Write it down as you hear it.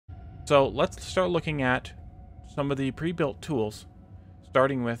So let's start looking at some of the pre-built tools,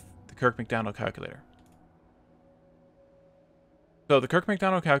 starting with the Kirk McDonald calculator. So the Kirk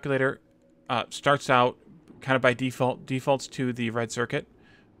McDonald calculator starts out kind of by defaults to the red circuit.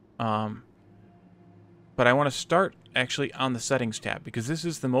 But I want to start actually on the settings tab, because this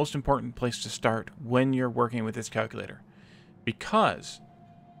is the most important place to start when you're working with this calculator. Because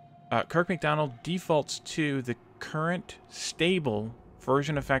Kirk McDonald defaults to the current stable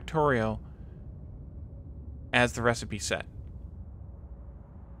version of Factorio as the recipe set.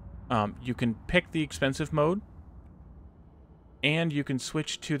 You can pick the expensive mode, and you can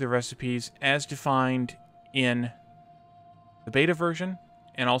switch to the recipes as defined in the beta version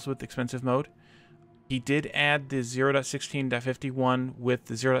and also with the expensive mode. He did add the 0.16.51 with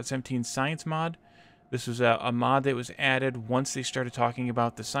the 0.17 science mod. This was a mod that was added once they started talking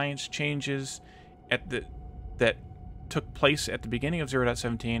about the science changes that took place at the beginning of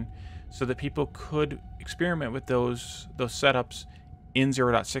 0.17, so that people could experiment with those setups in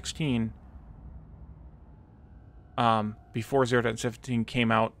 0.16 before 0.17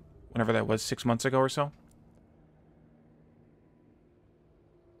 came out, whenever that was, 6 months ago or so.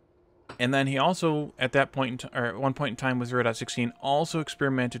 And then he also, at that point, or at one point in time with 0.16, also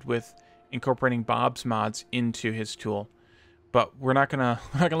experimented with incorporating Bob's mods into his tool. But we're not gonna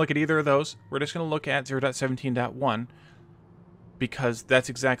look at either of those. We're just gonna look at 0.17.1, because that's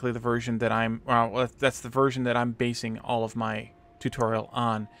exactly the version that that's the version that I'm basing all of my tutorial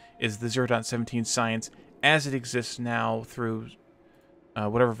on, is the 0.17 science as it exists now through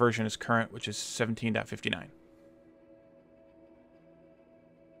whatever version is current, which is 17.59.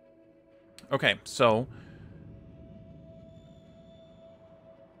 Okay, so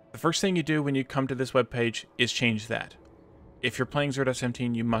the first thing you do when you come to this web page is change that. If you're playing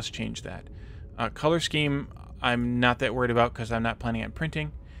 0.17, you must change that. Color scheme, I'm not that worried about because I'm not planning on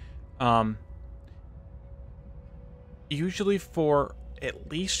printing. Usually for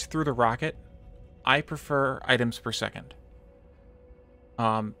at least through the rocket, I prefer items per second.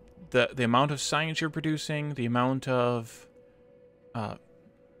 The amount of science you're producing, the amount of, the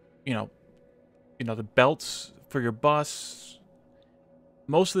belts for your bus.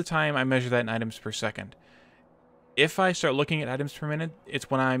 Most of the time, I measure that in items per second. If I start looking at items per minute, it's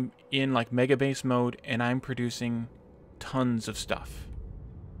when I'm in like mega base mode and I'm producing tons of stuff.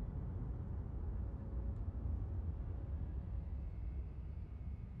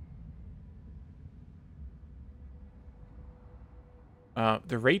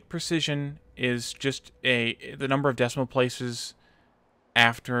 The rate precision is just the number of decimal places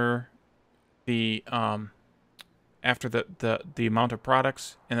after the amount of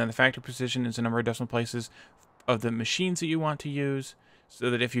products, and then the factor precision is the number of decimal places of the machines that you want to use,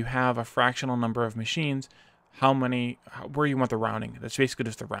 so that if you have a fractional number of machines, where you want the rounding. That's basically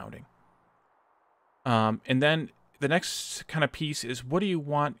just the rounding. And then the next kind of piece is, what do you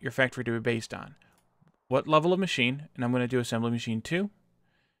want your factory to be based on? What level of machine? And I'm going to do assembly machine 2.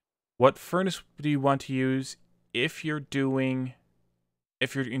 What furnace do you want to use if you're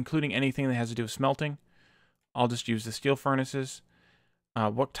including anything that has to do with smelting? I'll just use the steel furnaces.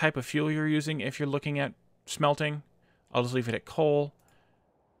 What type of fuel you're using if you're looking at smelting? I'll just leave it at coal.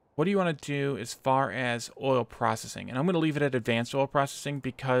 What do you want to do as far as oil processing? And I'm going to leave it at advanced oil processing,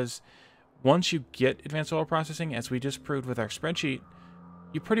 because once you get advanced oil processing, as we just proved with our spreadsheet,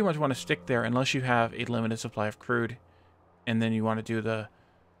 you pretty much want to stick there unless you have a limited supply of crude, and then you want to do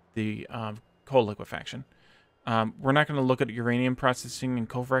the coal liquefaction. We're not going to look at uranium processing and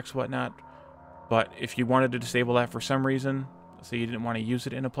Covrex whatnot, but if you wanted to disable that for some reason, so you didn't want to use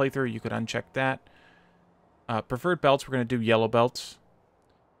it in a playthrough, you could uncheck that. Preferred belts, we're going to do yellow belts.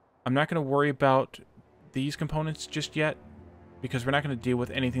 I'm not going to worry about these components just yet, because we're not going to deal with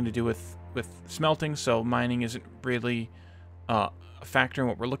anything to do with smelting, so mining isn't really a factor in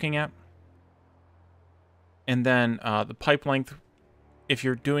what we're looking at. And then the pipe length, if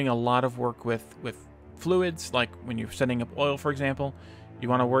you're doing a lot of work with fluids, like when you're setting up oil, for example, you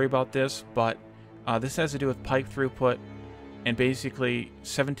want to worry about this, but this has to do with pipe throughput, and basically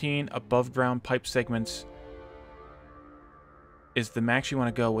 17 above ground pipe segments is the max you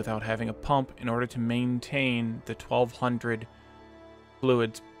want to go without having a pump in order to maintain the 1200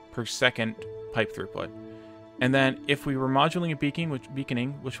 fluids per second pipe throughput. And then if we were modulating and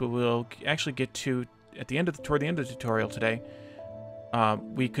beaconing, which we will actually get to toward the end of the tutorial today,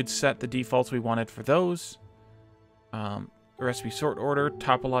 we could set the defaults we wanted for those. Recipe sort order,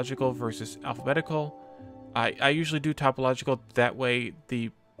 topological versus alphabetical. I usually do topological. That way,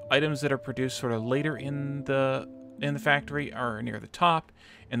 the items that are produced sort of later in the factory are near the top,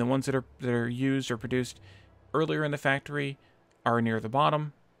 and the ones that are used or produced earlier in the factory are near the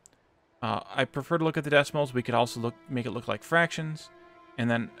bottom. I prefer to look at the decimals. We could also make it look like fractions. And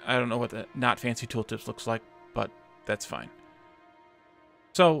then I don't know what the not fancy tooltips looks like, but that's fine.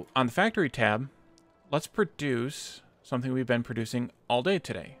 So on the factory tab, let's produce something we've been producing all day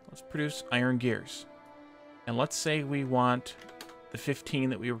today. Let's produce iron gears. And let's say we want the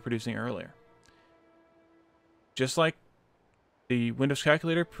 15 that we were producing earlier. Just like the Windows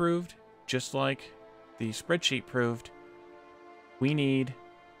calculator proved, just like the spreadsheet proved, we need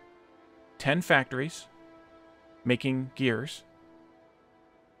 10 factories making gears,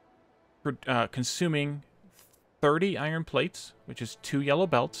 consuming 30 iron plates, which is 2 yellow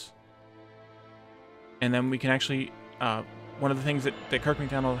belts. And then we can actually, one of the things that Kirk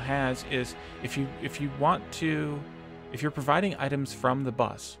McDonald has is if you're providing items from the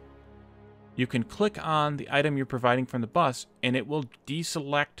bus, you can click on the item you're providing from the bus and it will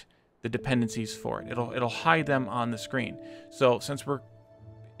deselect the dependencies for it. It'll hide them on the screen. So since we're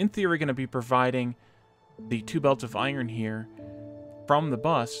in theory going to be providing the 2 belts of iron here from the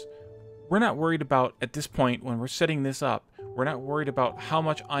bus, we're not worried about, at this point when we're setting this up, we're not worried about how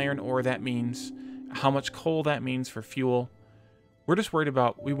much iron ore that means, how much coal that means for fuel. We're just worried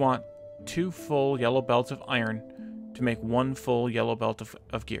about, we want 2 full yellow belts of iron to make 1 full yellow belt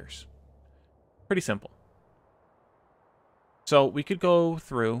of gears. Pretty simple. So we could go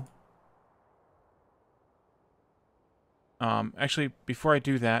through. Actually, before I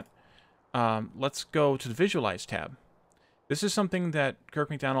do that, let's go to the Visualize tab. This is something that Kirk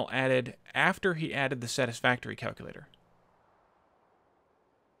McDonald added after he added the Satisfactory calculator.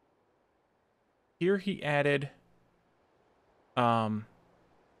 Here he added, like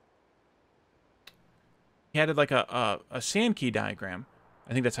a Sankey diagram.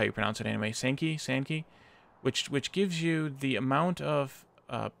 I think that's how you pronounce it anyway. Sankey, which gives you the amount of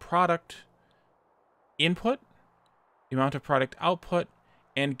product input, the amount of product output,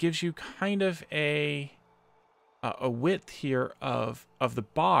 and gives you kind of a width here of the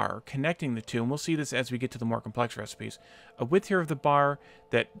bar connecting the two. And we'll see this as we get to the more complex recipes. A width here of the bar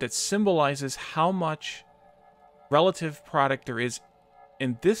that symbolizes how much relative product there is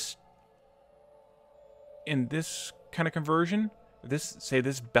in this kind of conversion.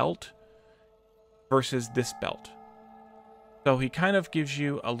 This belt versus this belt. So he kind of gives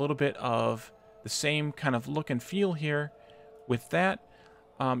you a little bit of the same kind of look and feel here with that.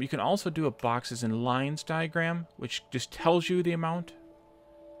 You can also do a boxes and lines diagram, which just tells you the amount.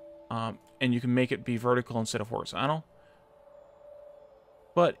 And you can make it be vertical instead of horizontal.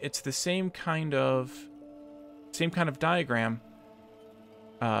 But it's the same kind of diagram,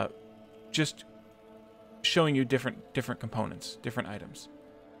 just showing you different components, different items.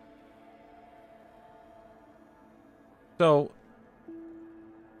 So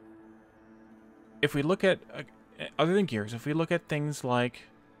if we look at other than gears, if we look at things like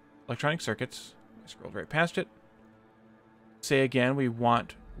electronic circuits, I scrolled right past it. Say again, we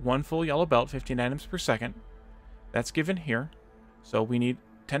want 1 full yellow belt, 15 items per second. That's given here. So we need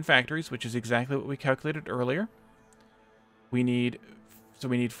 10 factories, which is exactly what we calculated earlier. We need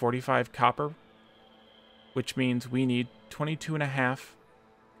 45 copper, which means we need 22.5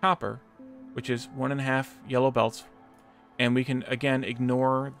 copper, which is 1.5 yellow belts. And we can, again,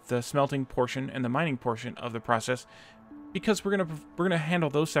 ignore the smelting portion and the mining portion of the process because we're gonna handle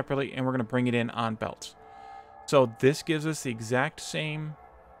those separately and we're gonna bring it in on belts. So this gives us the exact same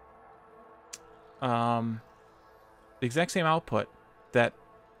output that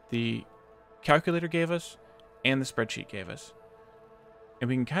the calculator gave us and the spreadsheet gave us. And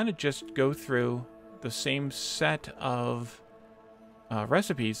we can kind of just go through the same set of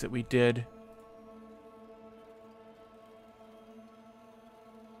recipes that we did.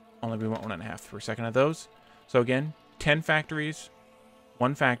 Only we want 1.5 per second of those. So again, 10 factories,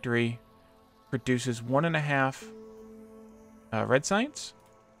 1 factory produces 1.5 red science,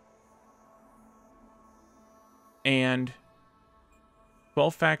 and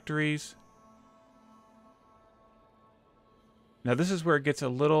 12 factories. Now this is where it gets a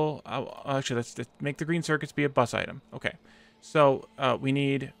little. Actually, let's make the green circuits be a bus item. Okay, so we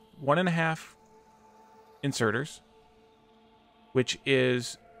need 1.5 inserters, which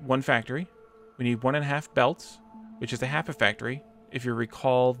is 1 factory. We need 1.5 belts, which is a half a factory. If you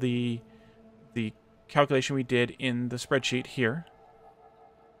recall the calculation we did in the spreadsheet here,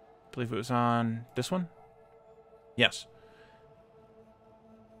 I believe it was on this one. Yes.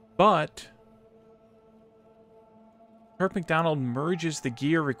 But Kirk McDonald merges the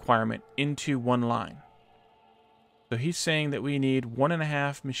gear requirement into one line. So he's saying that we need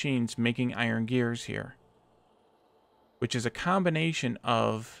 1.5 machines making iron gears here, which is a combination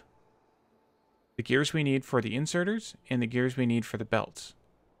of the gears we need for the inserters and the gears we need for the belts.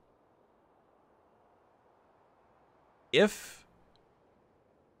 if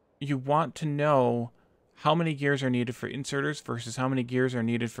you want to know how many gears are needed for inserters versus how many gears are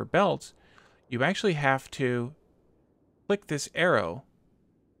needed for belts, you actually have to click this arrow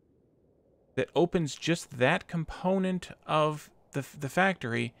that opens just that component of the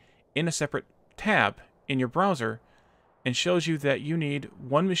factory in a separate tab in your browser and shows you that you need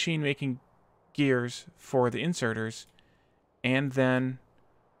one machine making gears for the inserters and then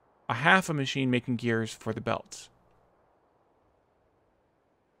a half a machine making gears for the belts.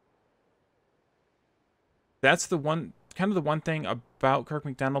 That's the one, kind of the one thing about Kirk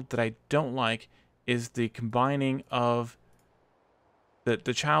McDonald that I don't like is the combining of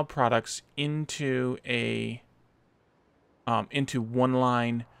the child products into one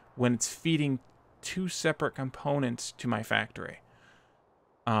line when it's feeding two separate components to my factory.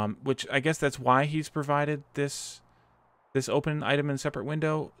 Which I guess that's why he's provided this open item in separate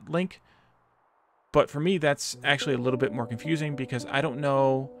window link. But for me, that's actually a little bit more confusing because I don't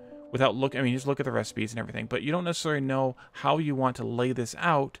know, without I mean, just look at the recipes and everything, but you don't necessarily know how you want to lay this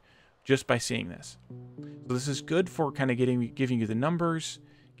out just by seeing this. So this is good for kind of giving you the numbers,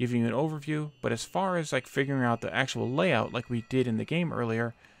 giving you an overview, but as far as like figuring out the actual layout like we did in the game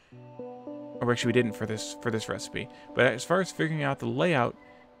earlier, or actually we didn't for this recipe, but as far as figuring out the layout,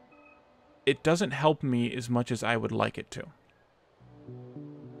 it doesn't help me as much as I would like it to.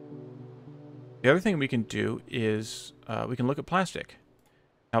 The other thing we can do is we can look at plastic.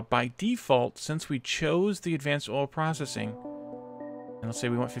 Now, by default, since we chose the advanced oil processing, and let's say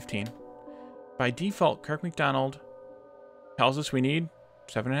we want 15, by default, Kirk McDonald tells us we need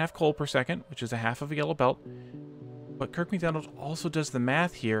 7.5 coal per second, which is a half of a yellow belt. But Kirk McDonald also does the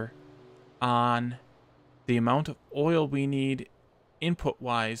math here on the amount of oil we need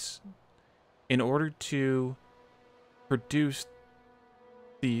input-wise in order to produce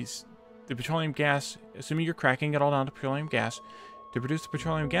the petroleum gas, assuming you're cracking it all down to petroleum gas, to produce the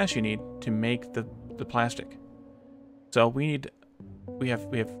petroleum gas you need to make the plastic. So we have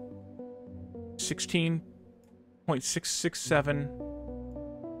 16.667.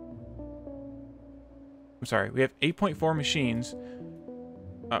 I'm sorry, we have 8.4 machines,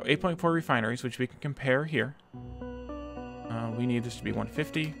 8.4 refineries, which we can compare here. We need this to be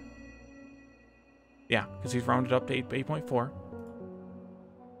 150. Yeah, because he's rounded up to 8.4.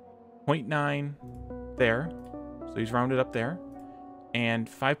 0.9 there, so he's rounded up there, and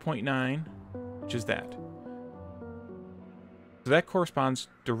 5.9, which is that. So that corresponds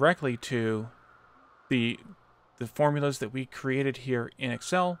directly to the formulas that we created here in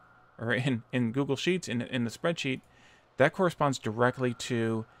Excel, or in Google Sheets, in the spreadsheet. That corresponds directly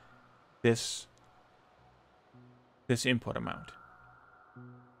to this input amount.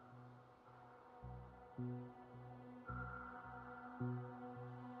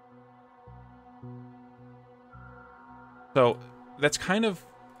 So that's kind of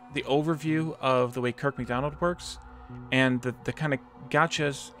the overview of the way Kirk McDonald works, and the kind of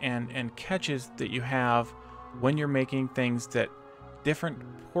gotchas and catches that you have when you're making things that different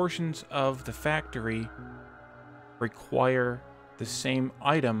portions of the factory require the same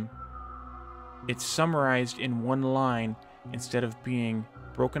item. It's summarized in one line instead of being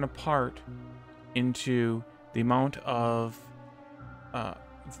broken apart into the amount of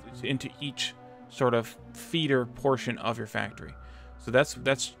into each sort of feeder portion of your factory. So that's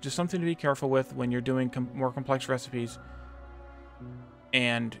just something to be careful with when you're doing more complex recipes.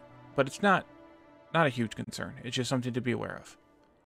 But it's not a huge concern. It's just something to be aware of.